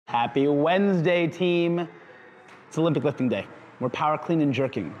Happy Wednesday, team. It's Olympic lifting day. We're power clean and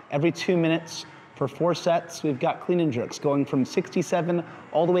jerking. Every 2 minutes for 4 sets, we've got clean and jerks going from 67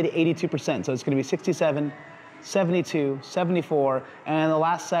 all the way to 82%. So it's gonna be 67, 72, 74, and the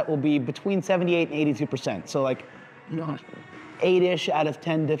last set will be between 78 and 82%. So like 8-ish out of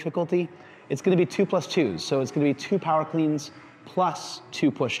 10 difficulty. It's gonna be 2 plus 2s. So it's gonna be 2 power cleans plus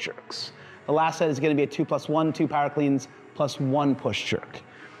 2 push jerks. The last set is gonna be a 2 plus 1, 2 power cleans plus 1 push jerk.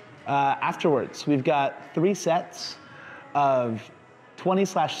 Afterwards, we've got 3 sets of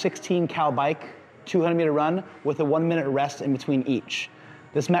 20/16 cal bike, 200-meter run with a 1-minute rest in between each.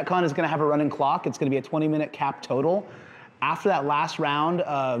 This Metcon is gonna have a running clock. It's gonna be a 20-minute cap total. After that last round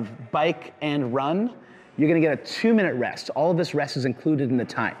of bike and run, you're gonna get a 2-minute rest. All of this rest is included in the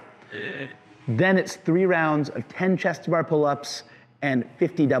time. Then it's 3 rounds of 10 chest to bar pull-ups and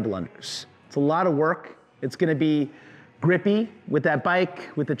 50 double unders. It's a lot of work. It's gonna be grippy with that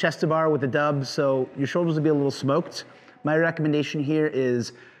bike, with the chest to bar, with the dubs, so your shoulders will be a little smoked. My recommendation here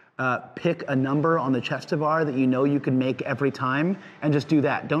is pick a number on the chest to bar that you know you can make every time and just do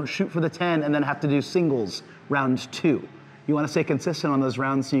that. Don't shoot for the 10 and then have to do singles round 2. You wanna stay consistent on those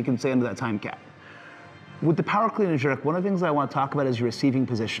rounds so you can stay under that time cap. With the power clean and jerk, one of the things that I wanna talk about is your receiving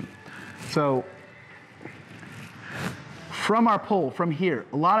position. So, from our pull, from here,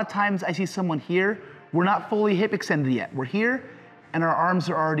 a lot of times I see someone here, we're not fully hip extended yet. We're here, and our arms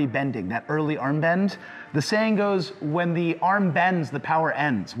are already bending, that early arm bend. The saying goes, when the arm bends, the power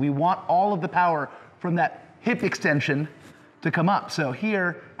ends. We want all of the power from that hip extension to come up. So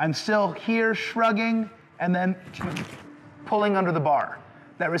here, I'm still here, shrugging, and then pulling under the bar.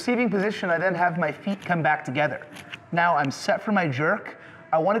 That receiving position, I then have my feet come back together. Now I'm set for my jerk.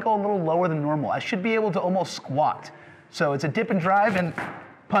 I wanna go a little lower than normal. I should be able to almost squat. So it's a dip and drive and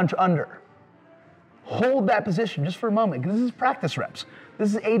punch under. Hold that position just for a moment, because this is practice reps.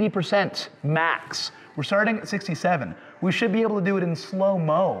 This is 80% max. We're starting at 67. We should be able to do it in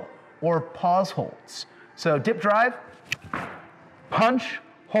slow-mo or pause holds. So dip drive, punch,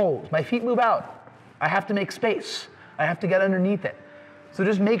 hold. My feet move out. I have to make space. I have to get underneath it. So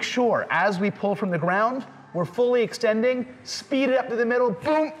just make sure as we pull from the ground, we're fully extending, speed it up to the middle,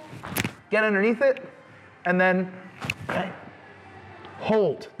 boom, get underneath it, and then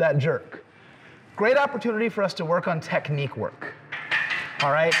hold that jerk. Great opportunity for us to work on technique work.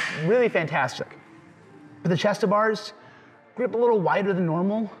 All right, really fantastic. For the chest to bars, grip a little wider than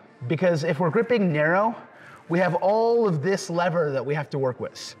normal, because if we're gripping narrow, we have all of this lever that we have to work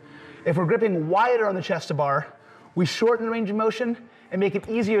with. If we're gripping wider on the chest to bar, we shorten the range of motion and make it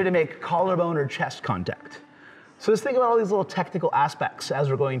easier to make collarbone or chest contact. So just think about all these little technical aspects as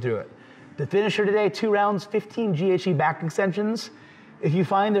we're going through it. The finisher today, 2 rounds, 15 GHD back extensions. If you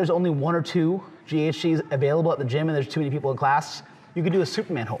find there's only 1 or 2 GHDs available at the gym and there's too many people in class, you can do a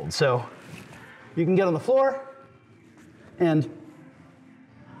Superman hold. So you can get on the floor and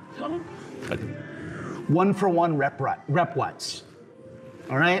 1-for-1 rep wise.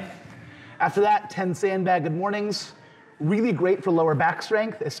 All right? After that, 10 sandbag good mornings. Really great for lower back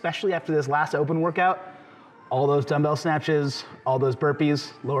strength, especially after this last open workout. All those dumbbell snatches, all those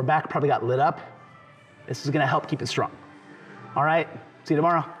burpees, lower back probably got lit up. This is gonna help keep it strong. All right, see you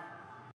tomorrow.